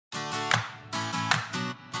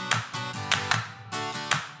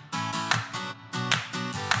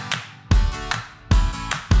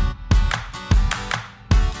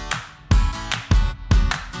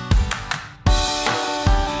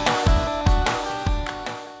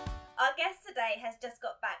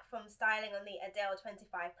styling on the Adele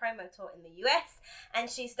 25 promo tour in the US, and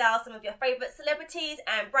she styles some of your favourite celebrities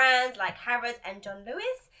and brands like Harrods and John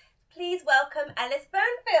Lewis. Please welcome Alice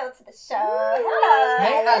Burnfield to the show. Hello.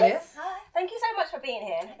 Hey, Alice. Hi. Thank you so much for being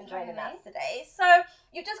here and joining us today. So,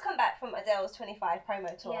 you've just come back from Adele's 25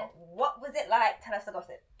 promo tour. Yeah. What was it like? Tell us the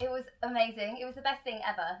gossip. It was amazing. It was the best thing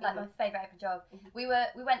ever. Like my favourite ever job. We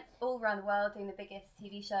went all around the world doing the biggest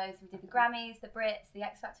TV shows. We did the Grammys, the Brits, the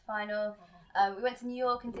X Factor final. We went to New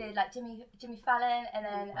York and did like Jimmy Fallon, and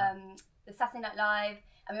then the Saturday Night Live,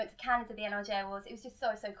 and we went to Canada, the NRJ Awards. It was just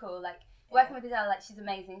so cool. Like working with Adele, like she's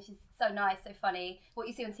amazing. She's so nice, so funny. What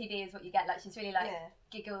you see on TV is what you get. Like she's really like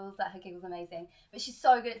giggles. Like her giggles amazing. But she's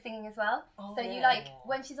so good at singing as well. So you like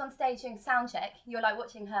when she's on stage doing sound check, you're like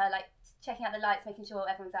watching her like checking out the lights, making sure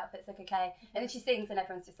everyone's outfits look okay, and then she sings and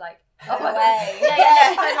everyone's just like, oh my god,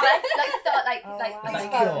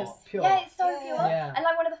 Pure. Yeah, it's so pure. Yeah. And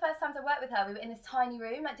like one of the first times I worked with her, we were in this tiny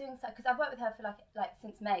room, like doing stuff, because I've worked with her for like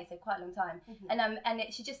since May, so quite a long time.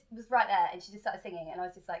 She just was right there, and she just started singing, and I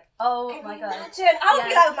was just like, oh my god. Imagine, I would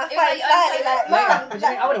be like with my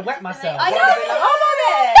phone, I would have wet myself. I know. Oh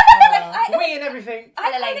my god. We and everything.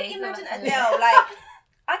 I kind of imagine Adele like.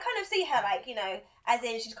 I kind of see her like, you know, as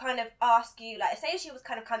in she'd kind of ask you, like, say she was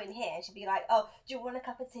kind of coming here, and she'd be like, oh, do you want a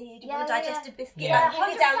cup of tea? Do you want a digestive biscuit? Yeah,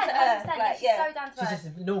 like, down to earth. Like, she's so down to earth. She's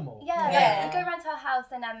just normal. Yeah. You go around to her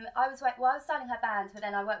house, and I was styling her band, but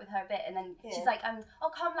then I worked with her a bit, and then she's like,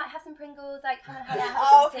 oh, come, like, have some Pringles, like, come and hang out,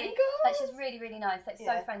 have some tea. Like, she's really, really nice, like,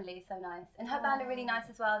 so friendly, so nice. And her band are really nice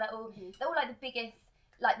as well. They're all like the biggest,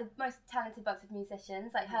 like the most talented bunch of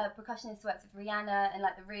musicians. Like her percussionist works with Rihanna and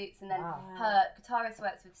like the Roots, and then her guitarist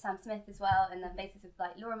works with Sam Smith as well, and then bassist with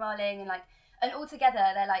like Laura Marling, and all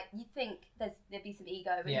together they're like, you'd think there'd be some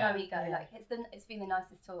ego, but no ego. Like it's been the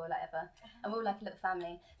nicest tour like ever, and we're all like a little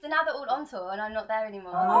family. So now they're all on tour and I'm not there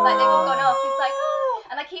anymore. It's like they've all gone off. It's like,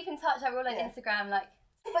 and I keep in touch. Like we're all on Instagram, like.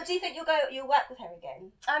 But do you think you'll work with her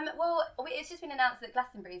again? Well, it's just been announced that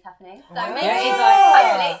Glastonbury's happening. So maybe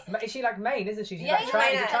hopefully. Is she like main, isn't she? She's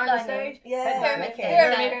like triangle stage? Yeah.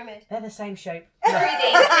 Pyramid. They're the same shape.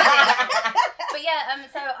 3D. But yeah,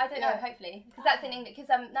 so I don't know, hopefully. Because that's in England, because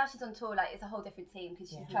now she's on tour, like it's a whole different team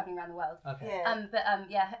because she's travelling around the world. Okay.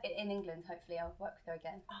 In England, hopefully I'll work with her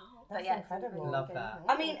again. Oh, that's incredible. Love that.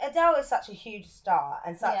 I mean, Adele is such a huge star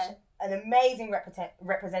and such an amazing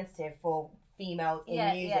representative for females in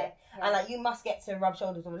music, and like you must get to rub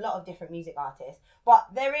shoulders with a lot of different music artists, but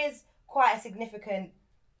there is quite a significant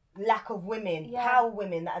lack of women, power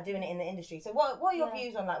women that are doing it in the industry. So what are your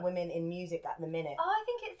views on like women in music at the minute? Oh, I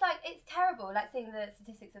think it's terrible, like seeing the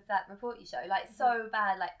statistics of that report you show, like so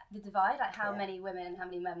bad, like the divide, like how many women and how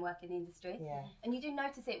many men work in the industry. And you do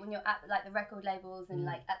notice it when you're at like the record labels and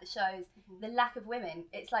like at the shows, the lack of women.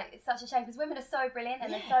 It's such a shame because women are so brilliant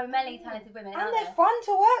and there's so many talented women and out they're there. fun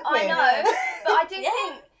to work with. I know, but I do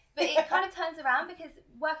think. But it kind of turns around because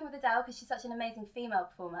working with Adele, because she's such an amazing female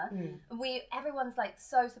performer, everyone's like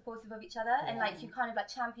so supportive of each other, and like you kind of like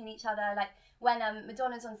champion each other. Like when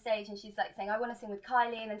Madonna's on stage and she's like saying, "I want to sing with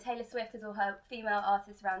Kylie," and then Taylor Swift has all her female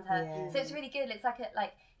artists around her. So it's really good. It's like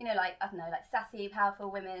I don't know, like sassy,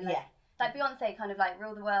 powerful women. Like Beyonce kind of like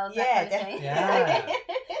rule the world, that kind of thing.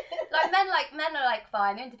 Like men are like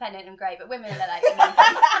fine, they're independent and great, but women are like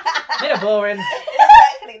Bit of boring.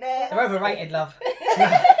 Exactly. They're overrated, love.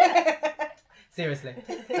 Seriously.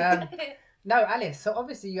 No, Alice, so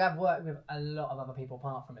obviously you have worked with a lot of other people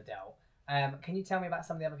apart from Adele. Can you tell me about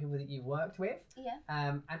some of the other people that you've worked with? Yeah.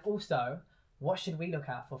 And also, what should we look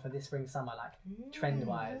out for this spring summer, like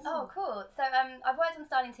trend-wise? Oh, cool. So I've worked on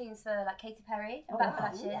styling teams for like Katy Perry and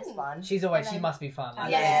Backlash. That's fun. She must be fun.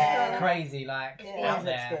 Like, yeah. Crazy, like out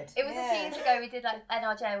there. Good. It was a few years ago. We did like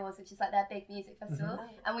NRJ Awards, which is like their big music festival,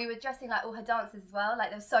 and we were dressing like all her dancers as well. Like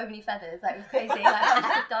there was so many feathers, like it was crazy. Like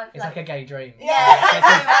hundreds of dancers. It's like a gay dream.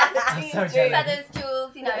 Yeah. I'm so jealous. Feathers,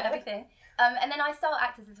 jewels, you know, everything. And then I style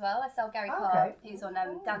actors as well. I style Gary Carr, who's on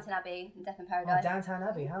Downton Abbey and Death in Paradise. Oh, Downtown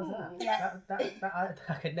Abbey, how's that? Yeah.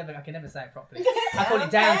 I could never say it properly. I call it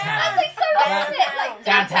Downtown. That's like so Essex, like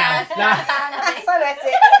Downtown. So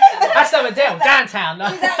Essex. That's so Adele. Downtown.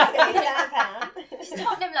 Exactly. Downtown. She's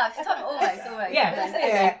Tottenham love. She's Tottenham almost.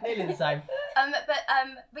 Yeah, nearly the same.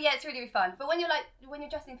 But yeah, it's really, really fun. But when you're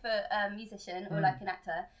dressing for a musician or like an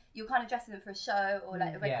actor, you're kind of dressing them for a show or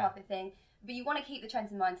like a red carpet thing. But you want to keep the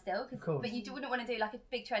trends in mind still, but you wouldn't want to do like a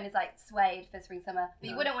big trend is like suede for spring summer. But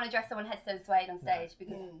you wouldn't want to dress someone headstone suede on stage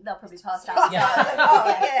because they'll probably pass out.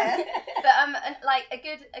 But like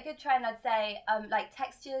a good trend, I'd say like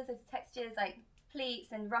textures. There's textures like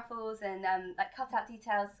pleats and ruffles and like cut out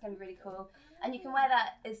details. It's gonna be really cool. And you can wear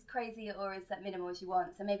that as crazy or as like, minimal as you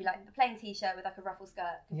want. So maybe like a plain t-shirt with like a ruffle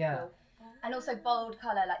skirt. Yeah. Cool. And also bold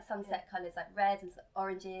colour, like sunset colours, like red and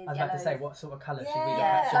oranges, I was yellows. about to say, what sort of colour should we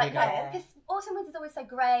Yeah, should we like, go? because autumn winter's always so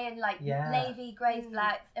grey and like navy, greys,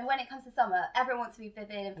 blacks. And when it comes to summer, everyone wants to be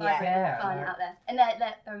vivid and vibrant and fun out there. And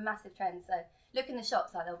they're a massive trend. So look in the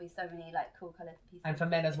shops, like there'll be so many like cool coloured pieces. And for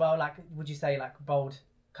men as well, like would you say like bold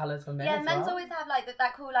colours for men? Yeah, as men's well? always have like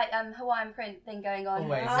that cool like Hawaiian print thing going on.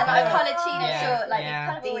 Always, And like a coloured chino short, like it's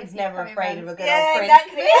kind of always Dean's never coming afraid around. of a good old print.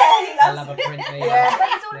 Exactly. I love a print. But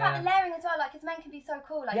it's all about the layering as well, like because men can be so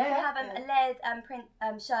cool. Like you can have a layered print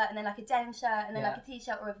shirt and then like a denim shirt and then like a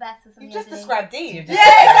t-shirt or a vest or something. You just described Dean. Yeah,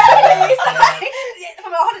 exactly. It's like,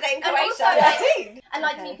 from a holiday in And Croatia. also, like, Dean. and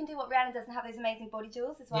like you can do what Rihanna does and have those amazing body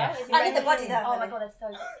jewels as well. Yes. If you I need the body though. Oh my god, they're so.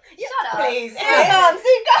 Shut up. Please.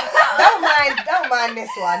 See, Don't mind this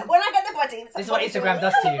one. when I get the body, This is what Instagram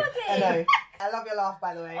does to you. I know. I love your laugh,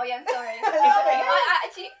 by the way. Oh yeah, I'm sorry.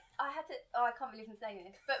 I had to. Oh, I can't believe I'm saying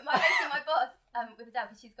this. But my boss with Adele,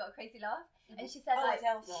 because she's got a crazy laugh, and she said like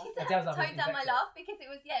Adele's she laugh. said Adele's laugh tone is down my infectious. laugh because it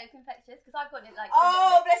was infectious because I've got it like.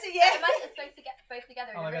 Oh, bless you, yeah. Imagine it's supposed to get both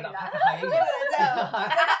together Oh in my a god, room. that Like, pack of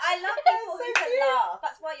hyenas. I love people who can laugh.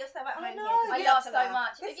 That's why you're so at home here. 'cause I we laugh to so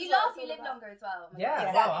much. This If you is what laugh, it's you all live about. longer as well. Oh my Yeah,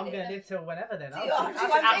 God. well, I'm gonna live till whenever then. Do you want to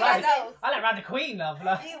I'll take outrun those? I'll outrun the Queen, love.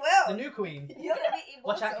 Like, You will. the new Queen. You're gonna be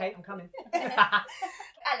Watch out, immortal. Kate, I'm coming.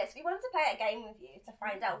 Alice, we wanted to play a game with you to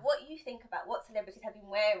find out what you think about what celebrities have been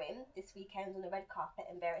wearing this weekend on the red carpet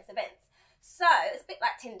and various events. So, it's a bit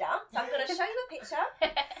like Tinder. So I'm going to show you a picture.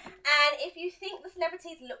 And if you think the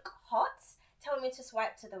celebrities look hot, tell me to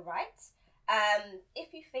swipe to the right.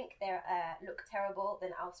 If you think they look terrible,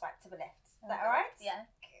 then I'll swipe to the left. Is that alright? Yeah.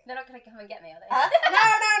 They're not going to come and get me, are they? Huh?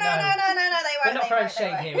 No, they won't. We're not they throwing won't,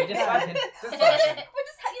 shade they here, won't. we're just swiping. We're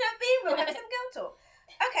just, being real, having some girl talk.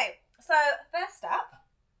 Okay, so first up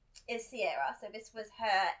is Sierra. So this was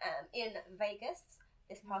her in Vegas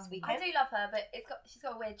this past I weekend. do love her, but she's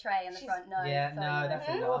got a weird tray in the front. No. Yeah, so no,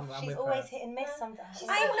 definitely not. I'm She's with always her. hit and miss sometimes.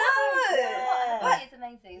 I know. But it's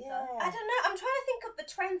amazing. So. I don't know. I'm trying to think of the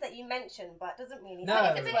trends that you mentioned, but it doesn't really.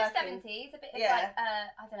 No. It's a bit of working. 70s, a bit of Yeah. like,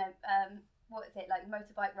 I don't know, what is it, like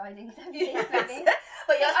motorbike riding 70s maybe?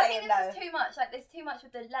 But you're I saying think this no. is too much. Like, there's too much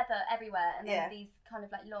with the leather everywhere, and Yeah. then these kind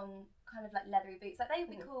of like long, kind of like leathery boots. Like, they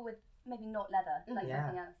would be cool with maybe not leather, like Yeah.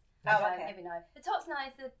 something else. Oh, So, okay. maybe no. The top's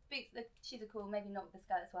nice, the boots, the shoes are cool, maybe not with the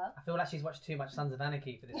skirt as well. I feel like she's watched too much Sons of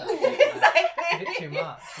Anarchy for this outfit. Like, Exactly. it's a bit too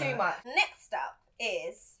much. Too much. Next up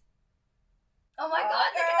is Oh my god,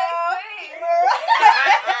 look at those boots!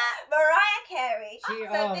 Mariah Carey. She,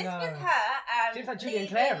 So oh this no. was her. She looks like Julian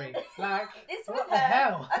leading- Clary. Like, This was what the her.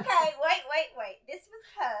 hell? Okay, wait. This was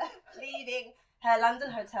her leading her London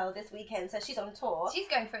hotel this weekend. So she's on tour. She's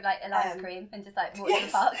going for like an ice cream and just like walking Yes. in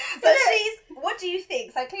the park. So she's. What do you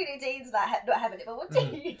think? So clearly Dean's like not having it, but what do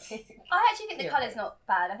you think? I actually think the colour's not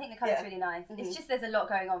bad. I think the colour's Yeah. really nice. Mhm. It's just there's a lot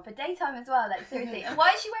going on for daytime as well. Like seriously, and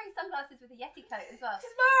why is she wearing sunglasses with a Yeti coat as well?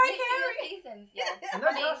 She's Mariah Mixing your Carey. seasons, yeah. And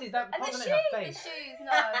those glasses don't And the compliment her shoes, face.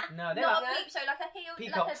 no, No, they're not like a peep show, like a heel,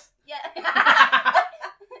 peacocks. like a, yeah.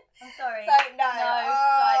 I'm sorry. So no. No,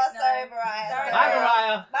 Oh, no. sorry, Mariah. Sorry. Bye,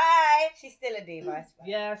 Mariah. Bye. She's still a diva, I suppose.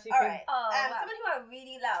 Yeah, she All can. right. Oh, wow. Someone who I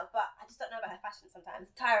really love, but I just don't know about her fashion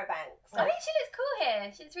sometimes. Tyra Banks. I think she looks cool here.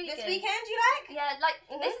 She's really This good. weekend, you like? Yeah, like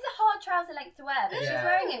Mhm. this is a hard trouser length to wear, but she's Yeah.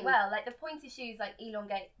 wearing it well. Like the pointy shoes, like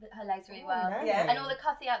elongate her legs really well, nice. Yeah. and all the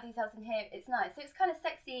cutting out details in here. It's nice. So it's kind of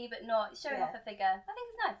sexy, but not showing Yeah. off her figure. I think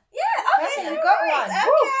it's nice. Yeah. Okay. Yes, So you got great. one.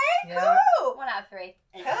 Okay. Yeah. Cool. 1 out of 3.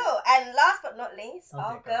 Cool. And last but not least, Oh,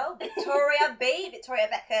 our dear girl Victoria Victoria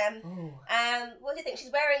Beckham. Ooh. What do you think?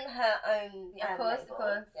 She's wearing her own. Yeah, of course, label. of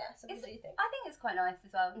course. Yeah. So what It's- do you think? I think it's quite nice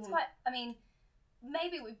as well. It's Mhm. quite. I mean,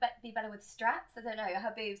 maybe it would be better with straps. I don't know.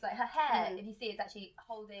 Her boobs, like her hair. Mhm. If you see, it's actually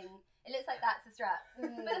holding. It looks like that's a strap,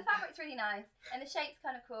 Mm. but the fabric's really nice and the shape's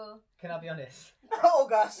kind of cool. Can I be honest? Oh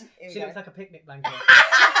gosh. Here we She go. looks like a picnic blanket.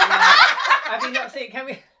 Have you not seen? Can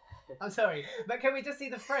we? I'm sorry, but can we just see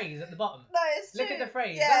the phrase at the bottom? No, it's true. Look at the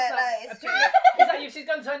phrase. Yeah, That's no, like it's a true. picnic. It's like if she's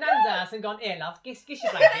gone to a nan's house and gone, here, love, gish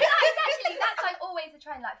your blanket. That's like always a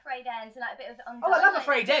trend, like frayed ends and like a bit of undone. Oh, I love a like-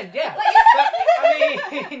 frayed end, yeah. Well, But,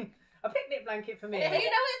 I mean, a picnic blanket for me. But you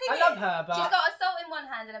know what the I thing love is? her, but She's got a salt in one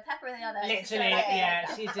hand and a pepper in the other. literally, like- yeah,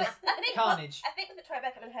 she's just I think carnage. I think with Victoria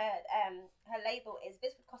Beckham and her label is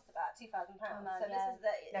this would cost about £2,000. Oh, man, so yeah. this is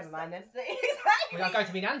the Never mind then. Exactly. Well, I'll go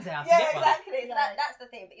to my nan's house to Yeah, get one. exactly. So Yeah. that's the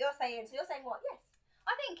thing. But you're saying what? Yes.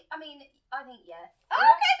 I I think yes. Oh,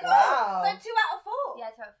 okay, cool. Wow. So 2 out of 4.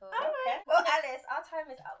 Yeah, 2 out of 4. All right. Well, Alice, our time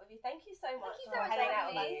is up with you. Thank you so much Thank you for so much, hanging out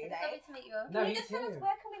with us Lovely. today. Lovely to meet you all. No, Can you you just tell us too.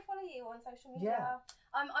 where can we follow you on social media? Yeah.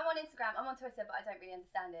 I'm on Instagram. I'm on Twitter, but I don't really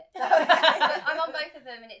understand it. I'm on both of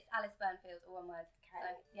them, and it's Alice Burnfield, all one word. So,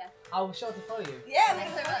 yeah. I'll be sure to follow you. Yeah,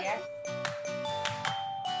 Thanks so much. Yes.